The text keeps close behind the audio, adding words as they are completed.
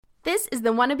This is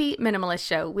the Wannabe Minimalist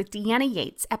Show with Deanna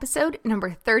Yates, episode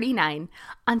number 39.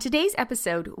 On today's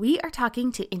episode, we are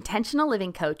talking to intentional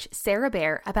living coach Sarah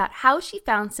Bear about how she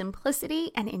found simplicity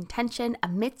and intention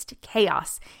amidst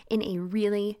chaos in a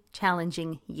really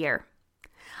challenging year.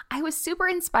 I was super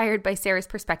inspired by Sarah's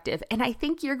perspective, and I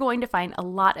think you're going to find a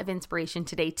lot of inspiration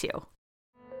today too.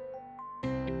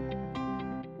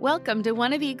 Welcome to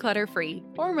Wanna Be Clutter-Free,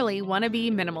 formerly Wanna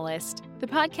Be Minimalist, the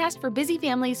podcast for busy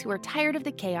families who are tired of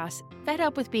the chaos, fed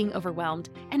up with being overwhelmed,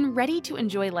 and ready to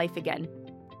enjoy life again.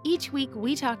 Each week,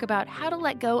 we talk about how to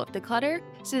let go of the clutter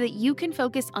so that you can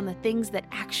focus on the things that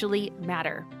actually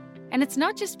matter. And it's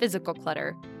not just physical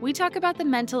clutter. We talk about the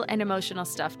mental and emotional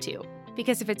stuff too,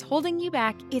 because if it's holding you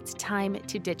back, it's time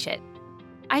to ditch it.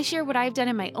 I share what I've done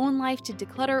in my own life to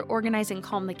declutter, organize, and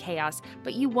calm the chaos,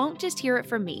 but you won't just hear it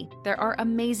from me. There are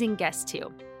amazing guests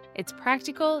too. It's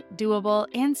practical, doable,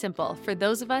 and simple for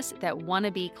those of us that want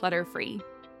to be clutter-free.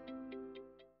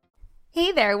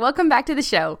 Hey there, welcome back to the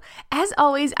show. As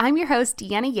always, I'm your host,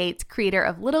 Deanna Yates, creator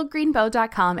of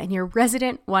LittleGreenBow.com and your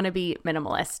resident wannabe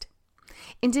minimalist.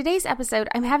 In today's episode,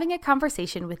 I'm having a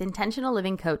conversation with intentional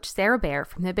living coach Sarah Bear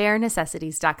from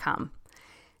thebearnecessities.com.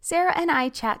 Sarah and I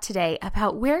chat today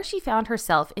about where she found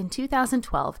herself in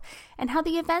 2012 and how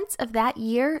the events of that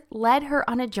year led her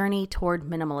on a journey toward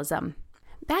minimalism.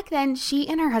 Back then, she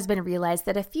and her husband realized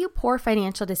that a few poor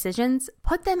financial decisions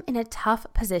put them in a tough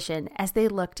position as they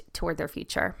looked toward their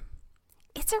future.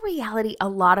 It's a reality a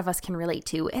lot of us can relate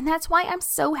to, and that's why I'm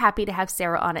so happy to have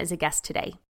Sarah on as a guest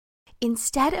today.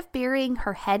 Instead of burying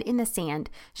her head in the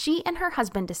sand, she and her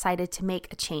husband decided to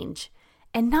make a change.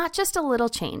 And not just a little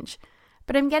change.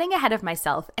 But I'm getting ahead of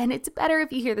myself, and it's better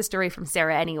if you hear the story from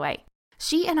Sarah anyway.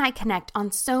 She and I connect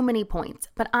on so many points,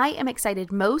 but I am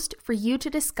excited most for you to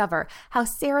discover how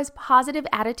Sarah's positive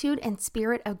attitude and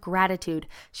spirit of gratitude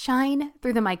shine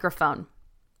through the microphone.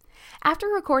 After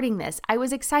recording this, I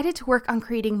was excited to work on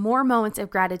creating more moments of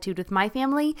gratitude with my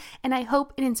family, and I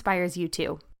hope it inspires you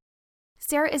too.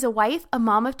 Sarah is a wife, a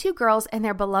mom of 2 girls, and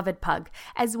their beloved pug,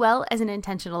 as well as an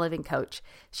intentional living coach.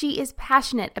 She is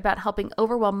passionate about helping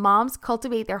overwhelmed moms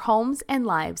cultivate their homes and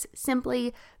lives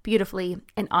simply, beautifully,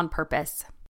 and on purpose.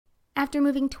 After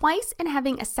moving twice and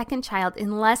having a second child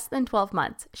in less than 12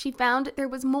 months, she found there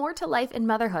was more to life and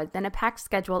motherhood than a packed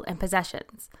schedule and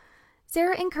possessions.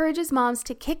 Sarah encourages moms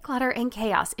to kick clutter and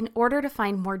chaos in order to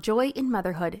find more joy in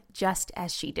motherhood, just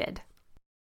as she did.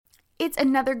 It's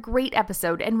another great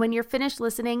episode, and when you're finished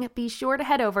listening, be sure to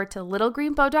head over to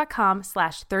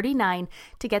littlegreenbow.com/39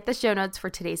 to get the show notes for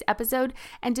today's episode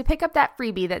and to pick up that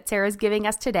freebie that Sarah's giving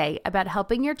us today about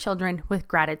helping your children with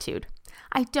gratitude.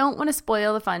 I don't want to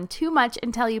spoil the fun too much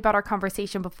and tell you about our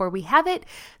conversation before we have it,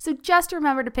 so just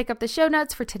remember to pick up the show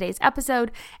notes for today's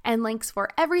episode and links for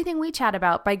everything we chat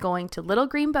about by going to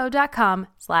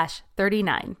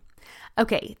littlegreenbow.com/39.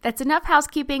 Okay, that's enough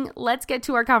housekeeping. Let's get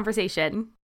to our conversation.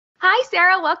 Hi,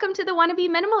 Sarah. Welcome to the Wannabe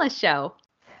Minimalist Show.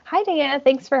 Hi, Diana.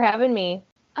 Thanks for having me.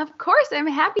 Of course. I'm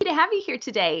happy to have you here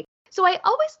today. So I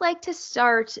always like to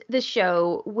start the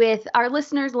show with our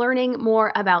listeners learning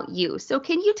more about you. So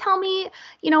can you tell me,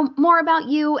 more about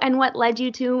you and what led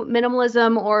you to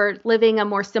minimalism or living a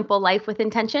more simple life with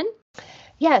intention?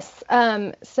 Yes.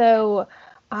 So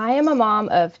I am a mom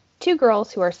of 2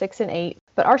 girls who are 6 and 8,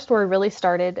 but our story really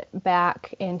started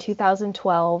back in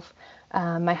 2012.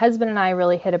 My husband and I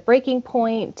really hit a breaking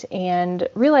point and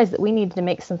realized that we needed to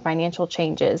make some financial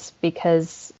changes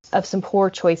because of some poor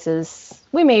choices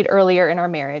we made earlier in our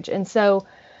marriage. And so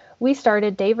we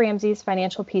started Dave Ramsey's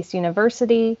Financial Peace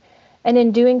University. And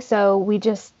in doing so, we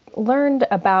just learned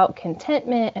about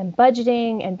contentment and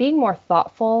budgeting and being more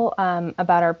thoughtful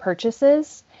about our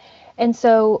purchases. And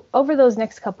so over those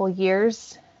next couple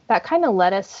years, that kind of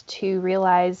led us to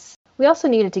realize we also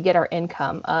needed to get our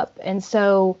income up. And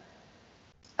so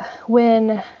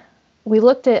when we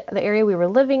looked at the area we were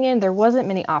living in, there wasn't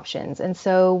many options. And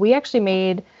so we actually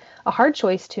made a hard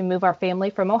choice to move our family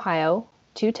from Ohio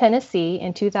to Tennessee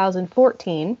in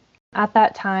 2014. At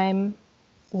that time,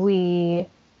 we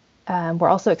were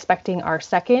also expecting our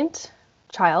second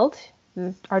child,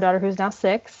 our daughter who's now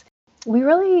 6. We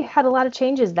really had a lot of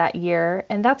changes that year,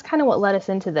 and that's kind of what led us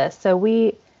into this. So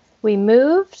we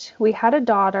moved, we had a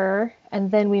daughter,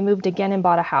 and then we moved again and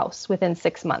bought a house within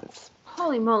 6 months.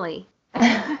 Holy moly.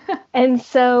 And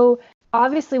so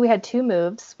obviously we had 2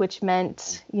 moves, which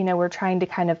meant, we're trying to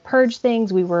kind of purge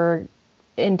things. We were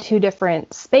in 2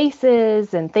 different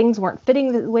spaces and things weren't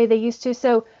fitting the way they used to.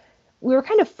 So we were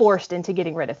kind of forced into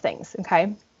getting rid of things.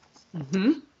 Okay.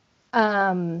 Mm-hmm.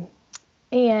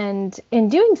 And in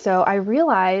doing so, I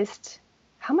realized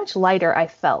how much lighter I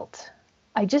felt.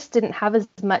 I just didn't have as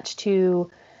much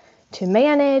to to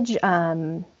manage,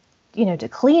 to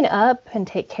clean up and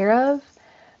take care of.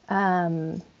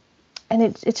 And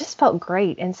it just felt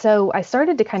great. And so I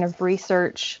started to kind of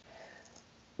research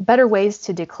better ways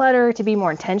to declutter, to be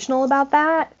more intentional about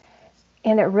that.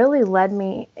 And it really led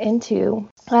me into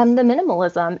the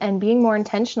minimalism and being more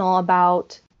intentional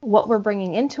about what we're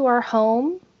bringing into our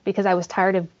home, because I was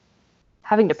tired of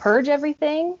having to purge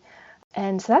everything.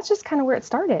 And so that's just kind of where it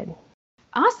started.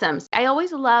 Awesome. I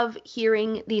always love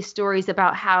hearing these stories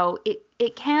about how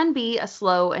it can be a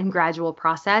slow and gradual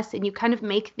process, and you kind of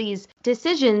make these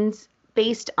decisions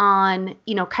based on,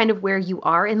 kind of where you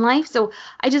are in life. So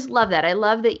I just love that. I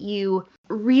love that you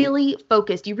really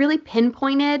focused, you really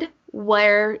pinpointed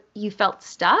where you felt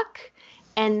stuck,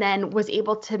 and then was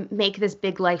able to make this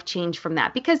big life change from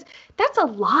that, because that's a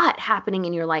lot happening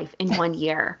in your life in 1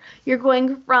 year. You're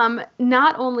going from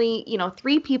not only,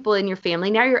 3 people in your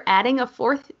family, now you're adding a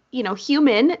fourth,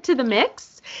 human to the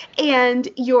mix, and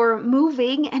you're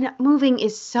moving, and moving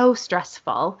is so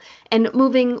stressful, and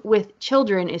moving with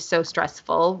children is so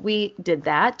stressful. We did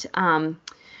that.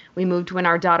 We moved when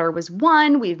our daughter was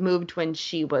 1. We've moved when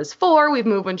she was 4. We've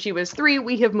moved when she was 3.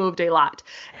 We have moved a lot.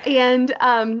 And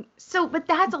but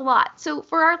that's a lot. So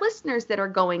for our listeners that are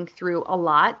going through a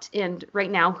lot, and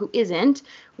right now who isn't,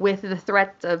 with the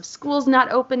threat of schools not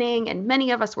opening and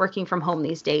many of us working from home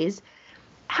these days,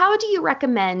 how do you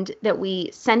recommend that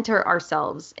we center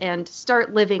ourselves and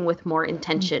start living with more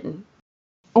intention?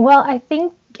 Well, I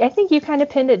think you kind of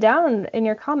pinned it down in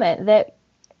your comment that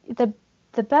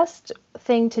the best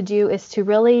thing to do is to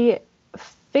really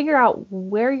figure out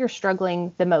where you're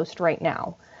struggling the most right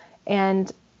now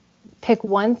and pick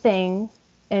one thing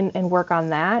and work on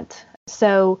that.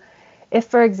 So if,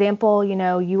 for example,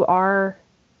 you are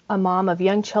a mom of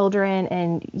young children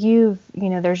and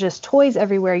there's just toys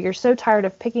everywhere, you're so tired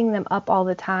of picking them up all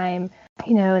the time,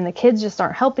 and the kids just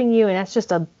aren't helping you, and that's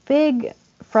just a big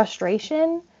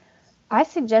frustration, I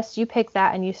suggest you pick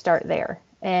that and you start there.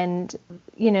 And,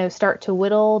 start to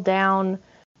whittle down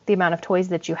the amount of toys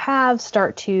that you have,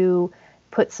 start to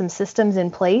put some systems in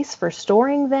place for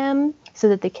storing them so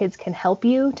that the kids can help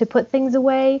you to put things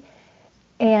away.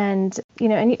 And,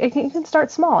 and you can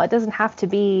start small. It doesn't have to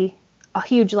be a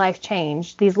huge life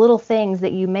change. These little things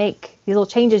that you make, these little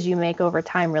changes you make over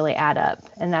time really add up.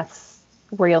 And that's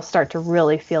where you'll start to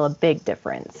really feel a big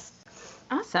difference.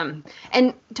 Awesome.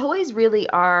 And toys really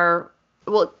are...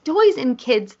 Well, toys and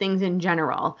kids things in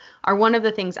general are one of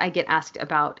the things I get asked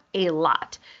about a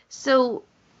lot. So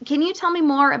can you tell me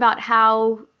more about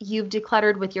how you've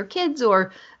decluttered with your kids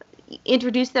or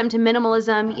introduced them to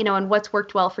minimalism, and what's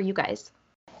worked well for you guys?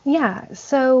 Yeah.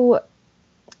 So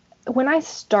when I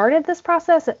started this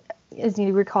process, as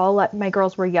you recall, my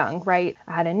girls were young, right?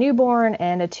 I had a newborn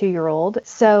and a 2-year-old.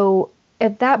 So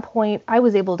at that point, I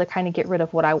was able to kind of get rid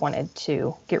of what I wanted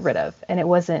to get rid of, and it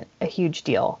wasn't a huge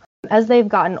deal. As they've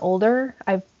gotten older,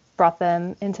 I've brought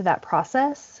them into that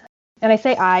process. And I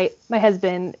say my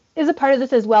husband is a part of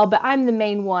this as well, but I'm the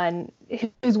main one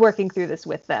who's working through this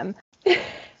with them.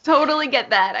 Totally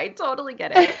get that. I totally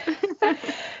get it.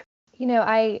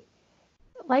 I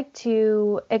like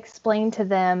to explain to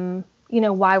them,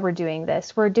 why we're doing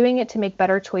this. We're doing it to make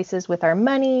better choices with our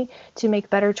money, to make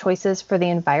better choices for the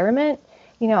environment.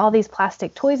 All these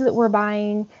plastic toys that we're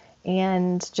buying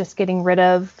and just getting rid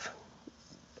of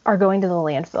are going to the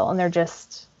landfill, and they're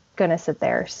just going to sit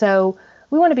there. So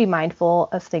we want to be mindful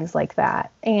of things like that.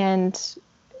 And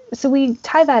so we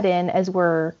tie that in as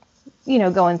we're,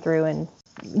 going through and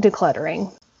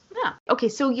decluttering. Yeah. Okay.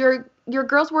 So your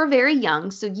girls were very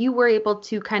young, so you were able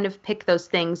to kind of pick those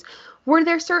things. Were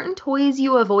there certain toys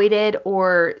you avoided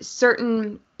or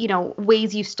certain,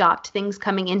 ways you stopped things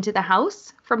coming into the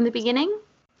house from the beginning?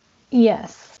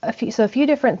 Yes. A few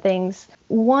different things.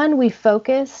 One, we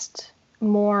focused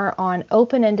more on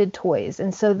open-ended toys.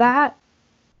 And so that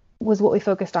was what we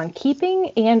focused on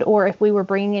keeping, and or if we were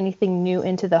bringing anything new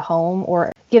into the home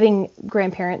or giving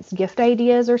grandparents gift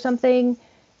ideas or something,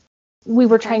 we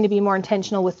were trying to be more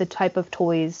intentional with the type of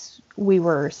toys we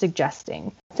were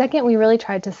suggesting. Second, we really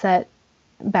tried to set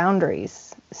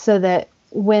boundaries so that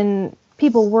when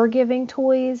people were giving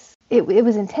toys, it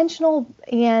was intentional,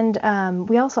 and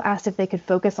we also asked if they could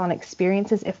focus on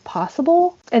experiences if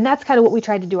possible. And that's kind of what we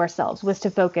tried to do ourselves, was to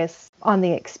focus on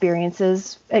the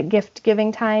experiences at gift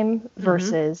giving time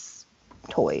versus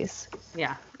toys.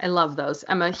 Yeah, I love those.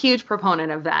 I'm a huge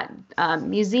proponent of that.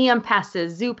 Museum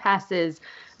passes, zoo passes,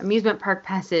 amusement park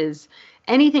passes,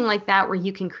 anything like that where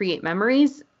you can create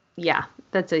memories. Yeah,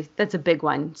 that's a big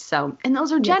one. So, and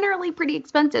those are generally pretty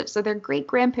expensive. So they're great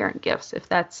grandparent gifts if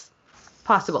that's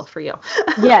possible for you.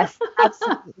 Yes,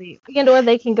 absolutely. And or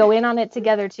they can go in on it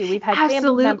together too. We've had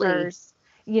family members,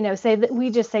 say that we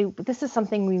just say, this is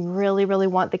something we really, really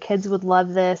want. The kids would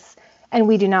love this. And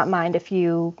we do not mind if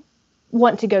you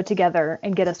want to go together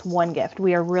and get us one gift.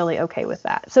 We are really okay with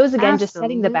that. So it's again, just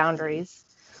setting the boundaries.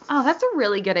 Oh, that's a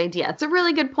really good idea. It's a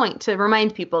really good point to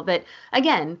remind people that,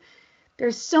 again,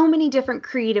 there's so many different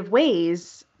creative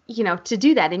ways, to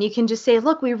do that. And you can just say,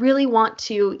 look, we really want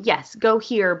to, yes, go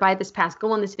here, buy this pass,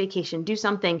 go on this vacation, do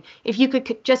something. If you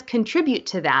could just contribute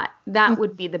to that, that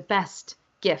would be the best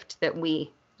gift that we,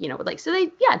 would like. So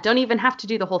they, don't even have to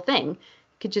do the whole thing.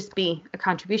 It could just be a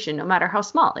contribution, no matter how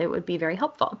small. It would be very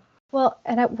helpful. Well,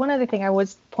 and one other thing I would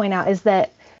point out is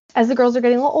that as the girls are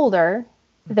getting a little older,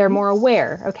 they're more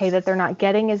aware, that they're not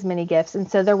getting as many gifts. And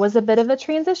so there was a bit of a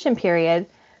transition period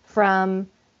from,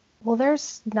 well,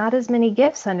 there's not as many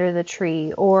gifts under the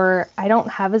tree, or I don't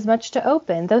have as much to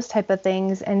open, those type of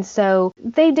things. And so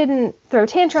they didn't throw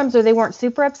tantrums or they weren't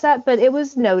super upset, but it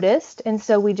was noticed. And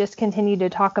so we just continued to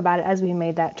talk about it as we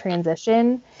made that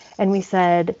transition. And we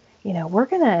said, we're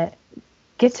going to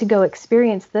get to go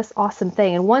experience this awesome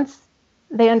thing. And once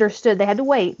they understood, they had to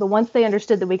wait, but once they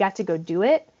understood that we got to go do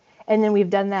it, and then we've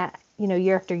done that,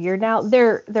 year after year now,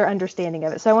 they're understanding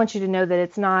of it. So I want you to know that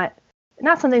it's not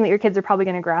something that your kids are probably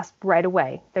going to grasp right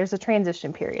away. There's a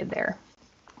transition period there.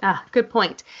 Ah, good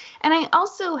point. And I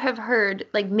also have heard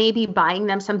maybe buying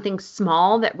them something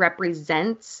small that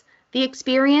represents the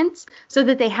experience so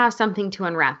that they have something to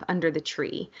unwrap under the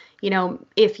tree.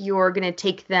 If you're going to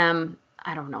take them,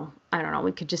 I don't know.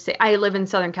 We could just say, I live in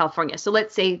Southern California. So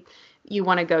let's say you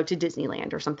want to go to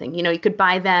Disneyland or something. You could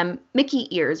buy them Mickey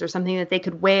ears or something that they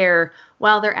could wear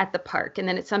while they're at the park. And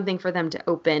then it's something for them to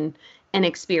open and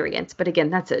experience. But again,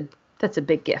 that's a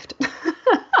big gift.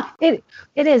 It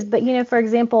is. But, for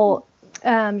example,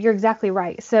 you're exactly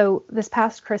right. So this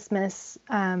past Christmas,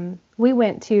 we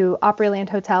went to Opryland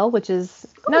Hotel, which is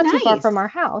not too far from our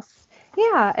house.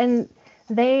 Yeah. And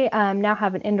they now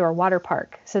have an indoor water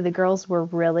park. So the girls were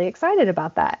really excited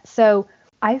about that. So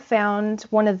I found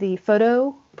one of the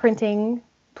photo printing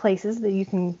places that you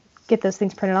can get those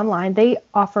things printed online. They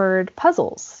offered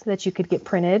puzzles that you could get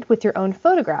printed with your own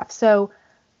photograph. So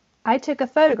I took a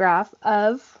photograph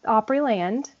of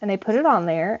Opryland and they put it on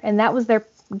there, and that was their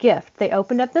gift. They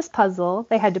opened up this puzzle.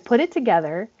 They had to put it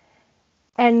together.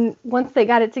 And once they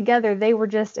got it together, they were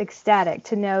just ecstatic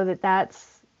to know that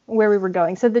that's where we were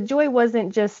going. So the joy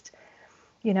wasn't just,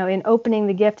 in opening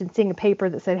the gift and seeing a paper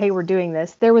that said, hey, we're doing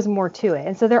this. There was more to it.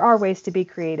 And so there are ways to be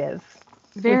creative.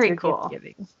 Very cool. Gift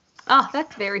giving. Oh,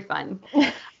 that's very fun.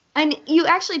 And you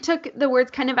actually took the words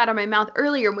kind of out of my mouth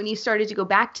earlier when you started to go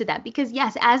back to that, because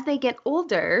yes, as they get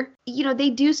older, they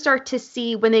do start to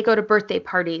see when they go to birthday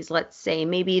parties, let's say,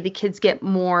 maybe the kids get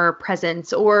more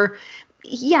presents, or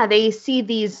they see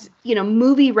these,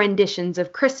 movie renditions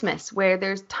of Christmas where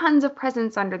there's tons of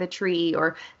presents under the tree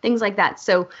or things like that.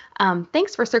 So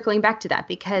thanks for circling back to that,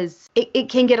 because it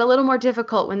can get a little more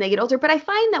difficult when they get older. But I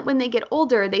find that when they get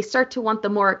older, they start to want the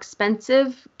more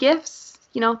expensive gifts,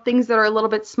 things that are a little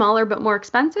bit smaller but more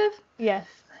expensive. Yes.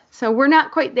 So we're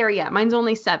not quite there yet. Mine's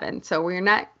only 7, so we're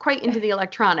not quite into the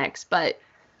electronics, but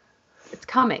it's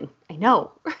coming. I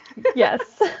know. Yes.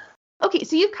 Okay,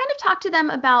 so you've kind of talked to them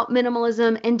about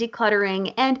minimalism and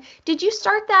decluttering, and did you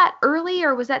start that early,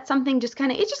 or was that something just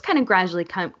kind of gradually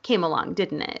came along,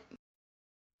 didn't it?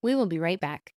 We will be right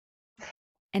back.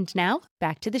 And now,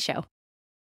 back to the show.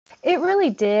 It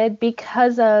really did,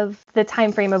 because of the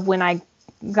time frame of when I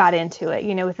got into it.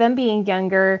 With them being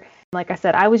younger, like I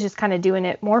said, I was just kind of doing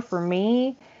it more for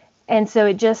me, and so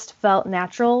it just felt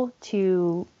natural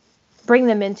to bring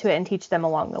them into it and teach them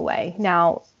along the way.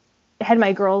 Now, had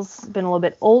my girls been a little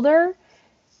bit older,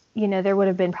 there would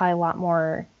have been probably a lot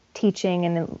more teaching,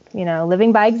 and,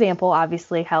 living by example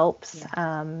obviously helps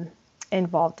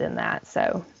involved in that.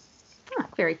 So.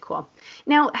 Very cool.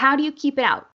 Now, how do you keep it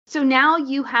out? So now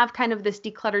you have kind of this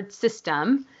decluttered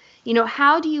system.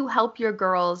 How do you help your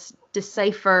girls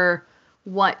decipher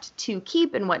what to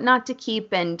keep and what not to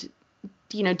keep? And,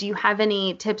 do you have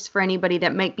any tips for anybody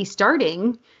that might be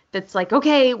starting that's like,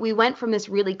 okay, we went from this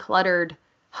really cluttered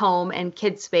home and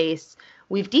kid space,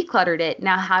 we've decluttered it.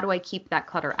 Now, how do I keep that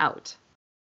clutter out?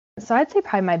 So I'd say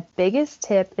probably my biggest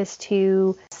tip is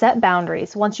to set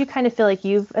boundaries. Once you kind of feel like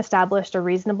you've established a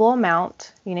reasonable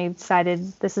amount, you've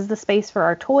decided this is the space for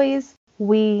our toys,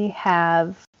 we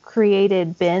have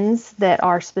created bins that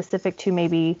are specific to,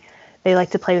 maybe they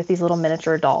like to play with these little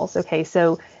miniature dolls. Okay,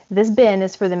 so this bin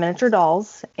is for the miniature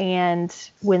dolls, and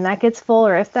when that gets full,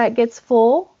 or if that gets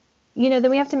full, then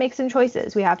we have to make some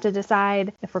choices. We have to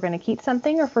decide if we're going to keep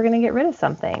something or if we're going to get rid of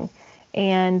something.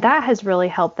 And that has really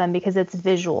helped them because it's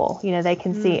visual. They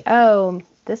can see, oh,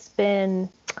 this bin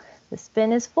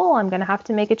is full. I'm going to have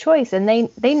to make a choice. And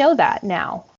they know that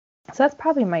now. So that's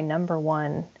probably my number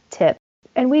one tip.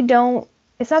 And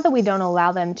it's not that we don't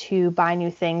allow them to buy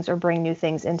new things or bring new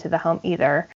things into the home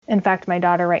either. In fact, my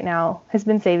daughter right now has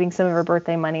been saving some of her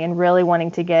birthday money and really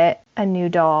wanting to get a new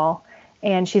doll.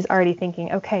 And she's already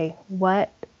thinking, okay,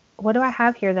 what do I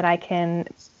have here that I can,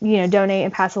 donate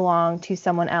and pass along to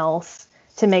someone else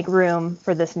to make room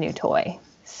for this new toy?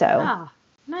 So,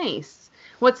 nice.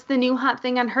 What's the new hot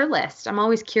thing on her list? I'm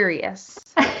always curious.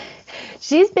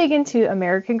 She's big into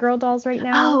American Girl dolls right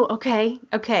now. Oh, okay.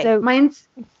 So, mine's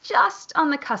just on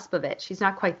the cusp of it. She's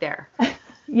not quite there.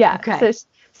 Yeah. Okay.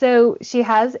 So she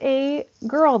has a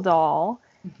girl doll,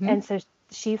 and so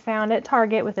she found at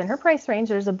Target within her price range,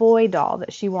 there's a boy doll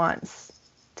that she wants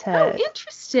to. Oh,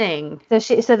 interesting.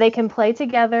 So they can play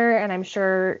together, and I'm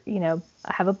sure, I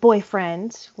have a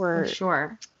boyfriend. We're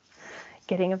sure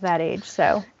getting of that age,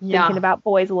 so thinking about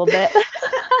boys a little bit.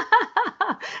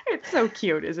 It's so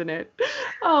cute, isn't it?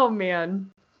 Oh, man.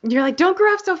 You're like, don't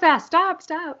grow up so fast. Stop.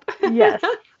 Yes.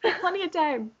 Plenty of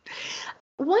time.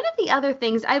 One of the other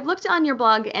things, I've looked on your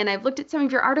blog and I've looked at some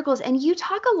of your articles, and you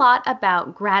talk a lot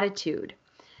about gratitude.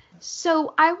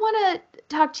 So I want to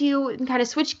talk to you and kind of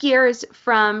switch gears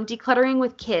from decluttering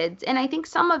with kids. And I think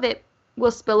some of it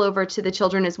will spill over to the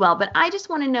children as well. But I just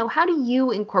want to know, how do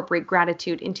you incorporate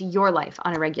gratitude into your life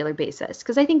on a regular basis?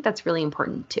 Because I think that's really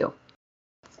important too.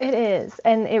 It is.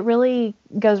 And it really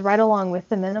goes right along with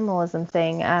the minimalism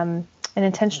thing and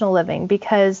intentional living,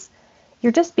 because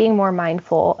you're just being more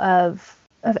mindful of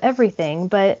everything.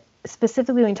 But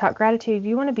specifically when you talk gratitude,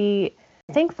 you want to be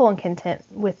thankful and content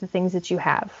with the things that you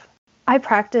have. I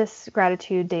practice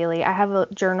gratitude daily. I have a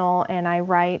journal and I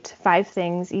write 5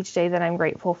 things each day that I'm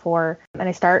grateful for. And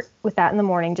I start with that in the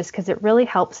morning just because it really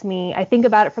helps me. I think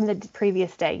about it from the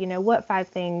previous day. What 5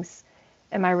 things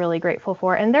am I really grateful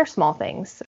for? And they're small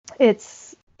things.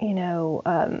 It's,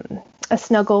 a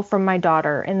snuggle from my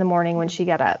daughter in the morning when she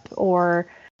got up, or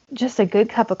just a good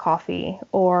cup of coffee,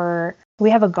 or we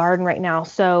have a garden right now.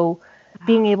 So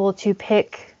being able to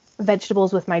pick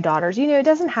vegetables with my daughters, it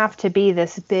doesn't have to be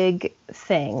this big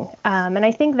thing. And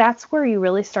I think that's where you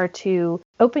really start to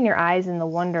open your eyes in the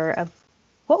wonder of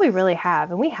what we really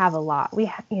have. And we have a lot.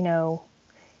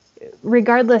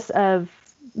 Regardless of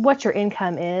what your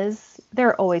income is, there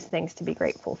are always things to be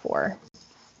grateful for.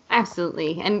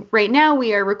 Absolutely. And right now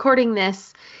we are recording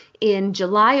this in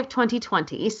July of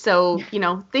 2020. So,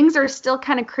 things are still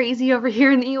kind of crazy over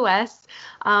here in the US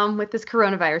with this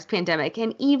coronavirus pandemic.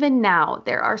 And even now,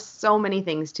 there are so many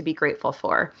things to be grateful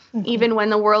for, even when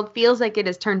the world feels like it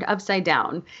is turned upside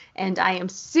down. And I am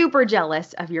super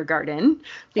jealous of your garden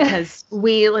because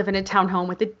we live in a townhome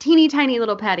with a teeny tiny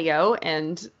little patio,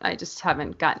 and I just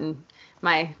haven't gotten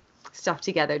my stuff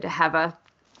together to have a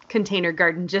container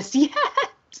garden just yet.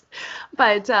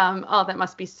 But, that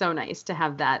must be so nice to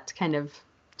have that kind of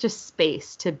just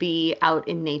space to be out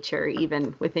in nature,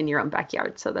 even within your own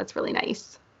backyard. So that's really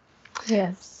nice.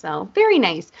 Yes. So very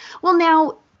nice. Well,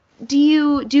 now, do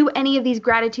you do any of these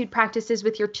gratitude practices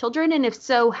with your children? And if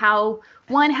so, how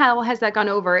has that gone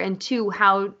over? And 2,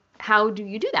 how do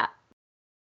you do that?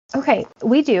 Okay,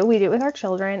 we do it with our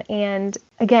children. And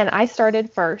again, I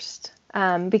started first.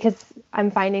 Because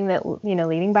I'm finding that,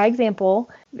 leading by example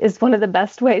is one of the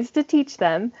best ways to teach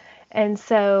them. And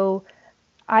so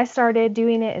I started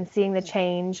doing it and seeing the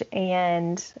change.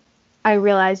 And I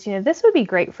realized, this would be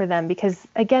great for them because,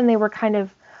 again, they were kind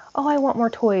of, oh, I want more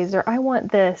toys, or I want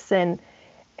this. And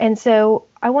so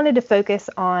I wanted to focus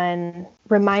on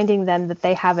reminding them that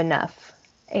they have enough.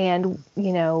 And,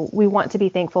 we want to be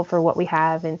thankful for what we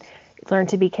have and learn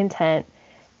to be content.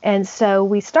 And so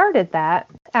we started that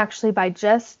actually by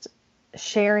just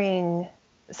sharing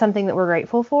something that we're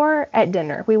grateful for at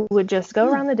dinner. We would just go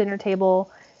around the dinner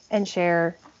table and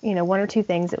share, 1 or 2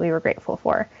 things that we were grateful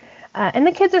for. And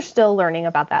the kids are still learning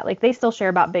about that. Like, they still share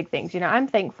about big things. I'm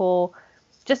thankful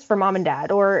just for mom and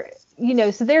dad, or,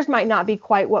 so theirs might not be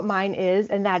quite what mine is,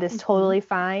 and that is totally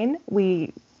fine.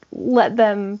 We let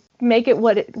them make it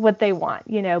what they want,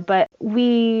 but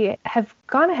we have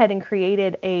gone ahead and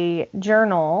created a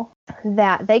journal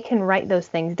that they can write those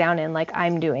things down in, like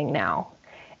I'm doing now.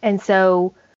 And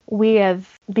so we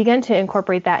have begun to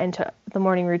incorporate that into the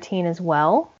morning routine as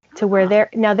well, to where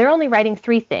they're only writing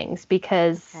 3 things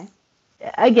because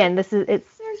again, they're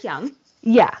young.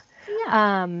 Yeah.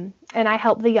 And I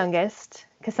help the youngest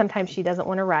because sometimes she doesn't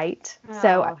want to write.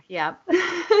 Yeah.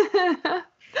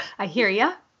 I hear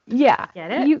you. Yeah.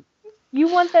 Get it? You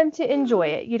want them to enjoy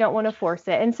it. You don't want to force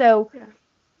it. And so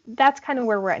that's kind of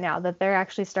where we're at now, that they're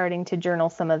actually starting to journal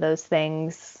some of those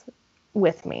things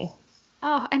with me.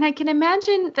 Oh, and I can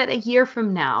imagine that a year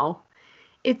from now,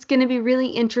 it's going to be really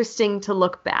interesting to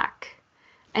look back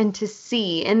and to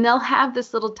see. And they'll have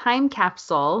this little time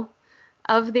capsule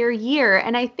of their year.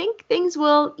 And I think things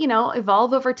will,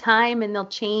 evolve over time and they'll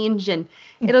change. And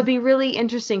it'll be really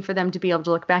interesting for them to be able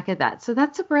to look back at that. So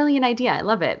that's a brilliant idea. I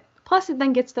love it. Plus, it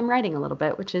then gets them writing a little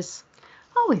bit, which is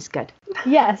always good.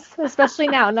 Yes, especially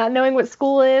now, not knowing what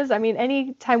school is. I mean,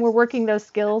 any time we're working those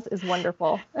skills is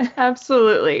wonderful.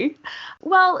 Absolutely.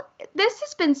 Well, this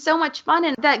has been so much fun,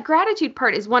 and that gratitude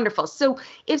part is wonderful. So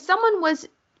if someone was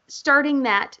starting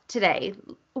that today,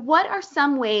 what are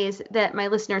some ways that my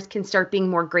listeners can start being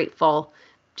more grateful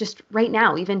just right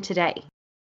now, even today?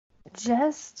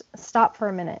 Just stop for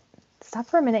a minute. Stop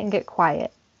for a minute and get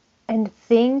quiet and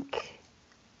think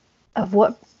of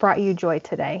what brought you joy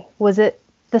today. Was it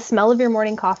the smell of your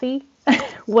morning coffee?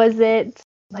 Was it,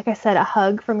 like I said, a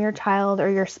hug from your child or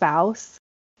your spouse?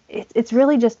 It's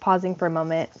really just pausing for a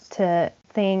moment to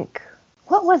think,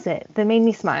 what was it that made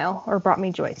me smile or brought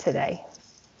me joy today?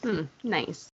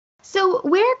 Nice. So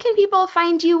where can people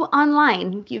find you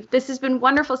online? This has been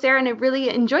wonderful, Sarah, and I really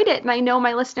enjoyed it. And I know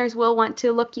my listeners will want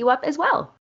to look you up as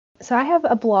well. So I have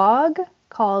a blog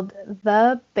called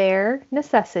The Bare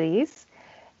Necessities.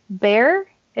 Bare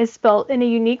is spelled in a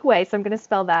unique way, so I'm going to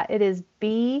spell that. It is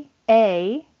Baehr,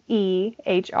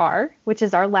 which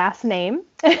is our last name.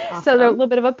 Awesome. So there's a little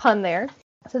bit of a pun there.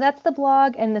 So that's the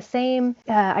blog, and the same,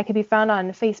 I can be found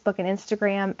on Facebook and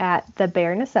Instagram at The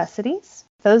Bare Necessities.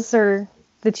 Those are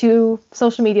the two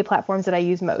social media platforms that I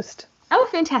use most. Oh,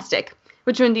 fantastic.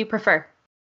 Which one do you prefer?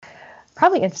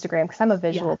 Probably Instagram, because I'm a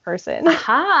visual person.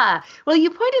 Aha. Well, you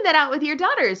pointed that out with your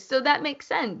daughters, so that makes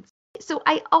sense. So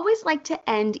I always like to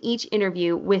end each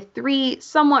interview with 3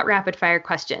 somewhat rapid fire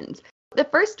questions. The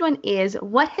first one is,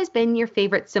 what has been your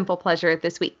favorite simple pleasure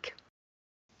this week?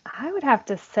 I would have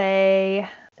to say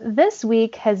this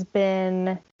week has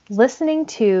been listening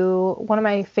to one of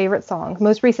my favorite songs,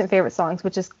 most recent favorite songs,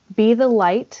 which is Be the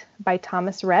Light by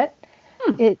Thomas Rhett.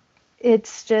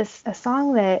 It's just a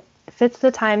song that fits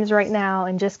the times right now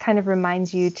and just kind of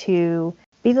reminds you to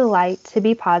be the light, to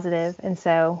be positive. And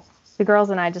so the girls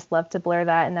and I just love to blare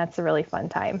that, and that's a really fun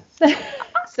time.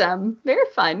 Awesome. Very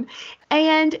fun.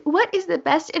 And what is the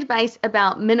best advice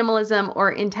about minimalism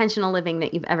or intentional living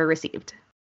that you've ever received?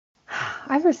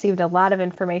 I've received a lot of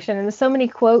information, and so many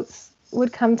quotes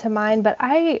would come to mind, but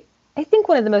I think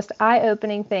one of the most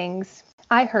eye-opening things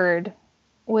I heard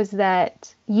was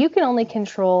that you can only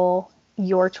control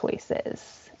your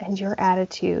choices and your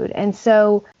attitude. And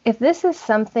so if this is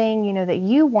something, that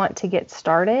you want to get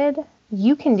started,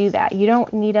 you can do that. You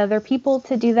don't need other people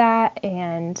to do that.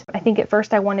 And I think at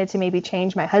first I wanted to maybe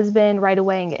change my husband right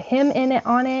away and get him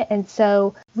on it. And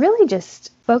so really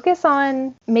just focus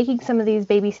on making some of these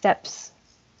baby steps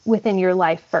within your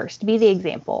life first. Be the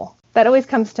example. That always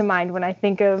comes to mind when I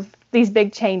think of these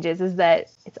big changes, is that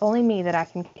it's only me that I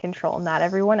can control, not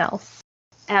everyone else.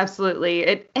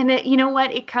 Absolutely. You know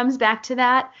what? It comes back to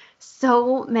that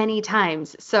so many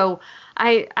times. So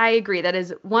I agree. That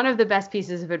is one of the best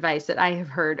pieces of advice that I have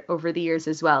heard over the years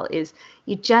as well, is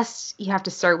you have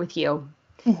to start with you.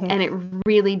 Mm-hmm. And it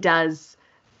really does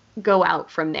go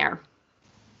out from there.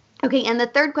 Okay. And the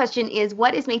third question is,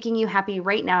 what is making you happy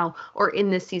right now or in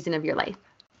this season of your life?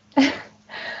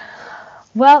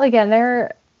 Well, again,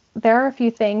 there are a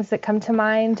few things that come to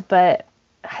mind, but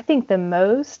I think the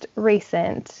most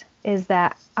recent is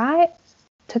that I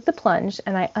took the plunge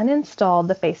and I uninstalled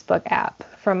the Facebook app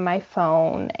from my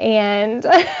phone. And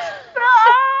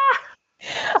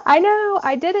I know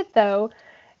I did it though.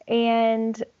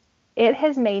 And it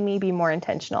has made me be more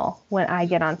intentional when I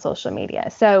get on social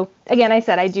media. So again, I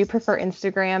said I do prefer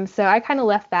Instagram. So I kind of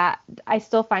left that. I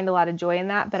still find a lot of joy in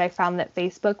that, but I found that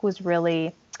Facebook was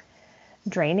really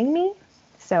draining me.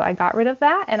 So I got rid of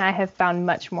that, and I have found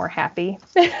much more happy.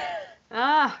 Good.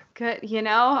 All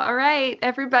right,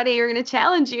 everybody, we're going to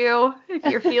challenge you if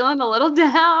you're feeling a little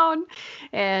down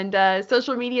and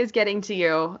social media is getting to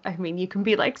you. I mean, you can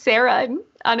be like Sarah and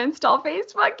uninstall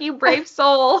Facebook, you brave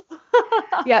soul.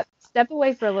 Yep. Step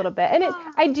away for a little bit. And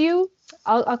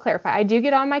I'll clarify. I do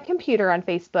get on my computer on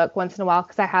Facebook once in a while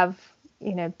because I have,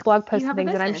 blog posts and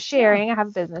things that I'm sharing. Yeah. I have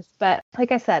a business. But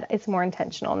like I said, it's more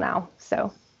intentional now.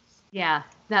 So. Yeah,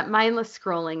 that mindless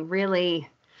scrolling really,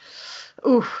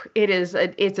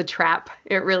 it's a trap.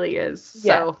 It really is.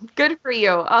 Yeah. So good for you.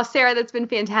 Oh, Sarah, that's been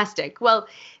fantastic. Well,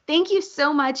 thank you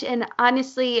so much. And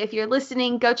honestly, if you're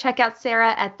listening, go check out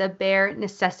Sarah at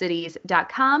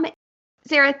thebarenecessities.com.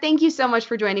 Sarah, thank you so much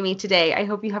for joining me today. I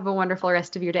hope you have a wonderful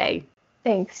rest of your day.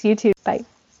 Thanks. You too. Bye.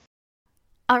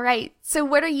 All right, so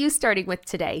what are you starting with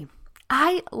today?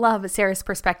 I love Sarah's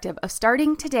perspective of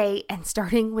starting today and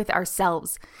starting with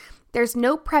ourselves. There's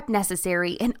no prep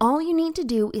necessary, and all you need to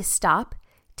do is stop,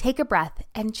 take a breath,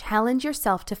 and challenge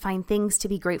yourself to find things to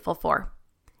be grateful for.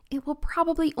 It will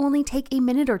probably only take a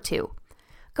minute or two.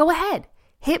 Go ahead,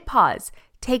 hit pause,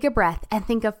 take a breath, and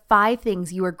think of 5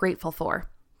 things you are grateful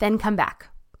for. Then come back.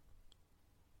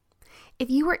 If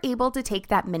you were able to take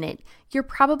that minute, you're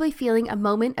probably feeling a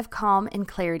moment of calm and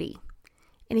clarity.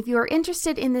 And if you are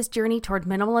interested in this journey toward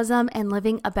minimalism and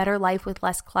living a better life with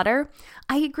less clutter,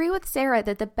 I agree with Sarah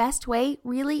that the best way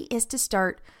really is to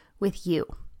start with you.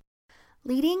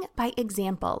 Leading by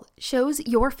example shows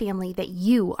your family that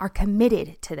you are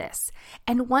committed to this.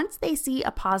 And once they see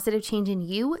a positive change in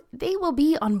you, they will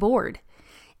be on board.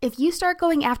 If you start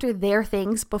going after their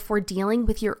things before dealing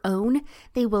with your own,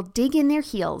 they will dig in their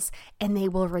heels and they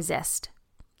will resist.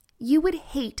 You would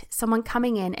hate someone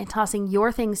coming in and tossing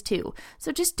your things too,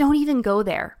 so just don't even go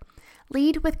there.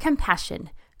 Lead with compassion,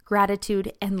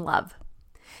 gratitude, and love.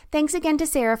 Thanks again to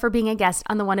Sarah for being a guest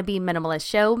on the Wanna Be Minimalist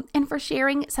show and for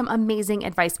sharing some amazing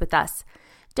advice with us.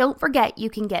 Don't forget, you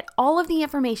can get all of the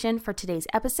information for today's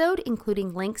episode,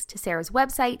 including links to Sarah's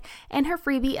website and her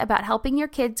freebie about helping your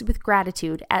kids with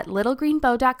gratitude at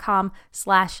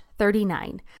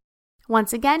littlegreenbow.com/39.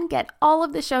 Once again, get all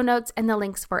of the show notes and the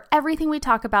links for everything we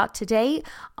talk about today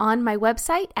on my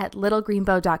website at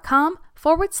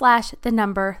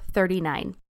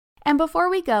littlegreenbow.com/39. And before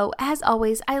we go, as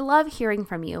always, I love hearing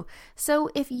from you.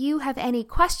 So if you have any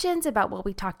questions about what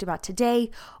we talked about today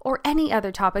or any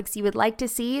other topics you would like to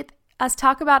see us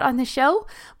talk about on the show,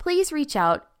 please reach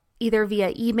out either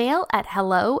via email at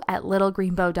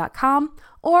hello@littlegreenbow.com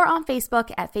or on Facebook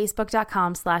at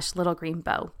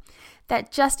facebook.com/littlegreenbow.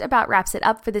 That just about wraps it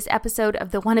up for this episode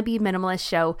of the Wanna Be Minimalist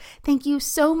show. Thank you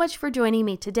so much for joining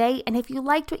me today. And if you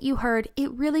liked what you heard,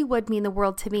 it really would mean the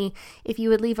world to me if you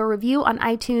would leave a review on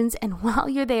iTunes. And while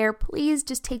you're there, please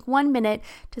just take 1 minute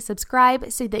to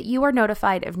subscribe so that you are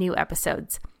notified of new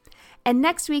episodes. And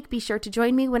next week, be sure to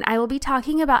join me when I will be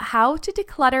talking about how to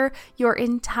declutter your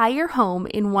entire home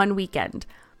in one weekend.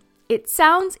 It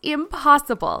sounds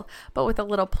impossible, but with a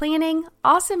little planning,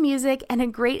 awesome music, and a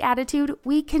great attitude,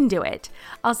 we can do it.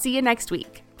 I'll see you next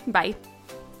week. Bye.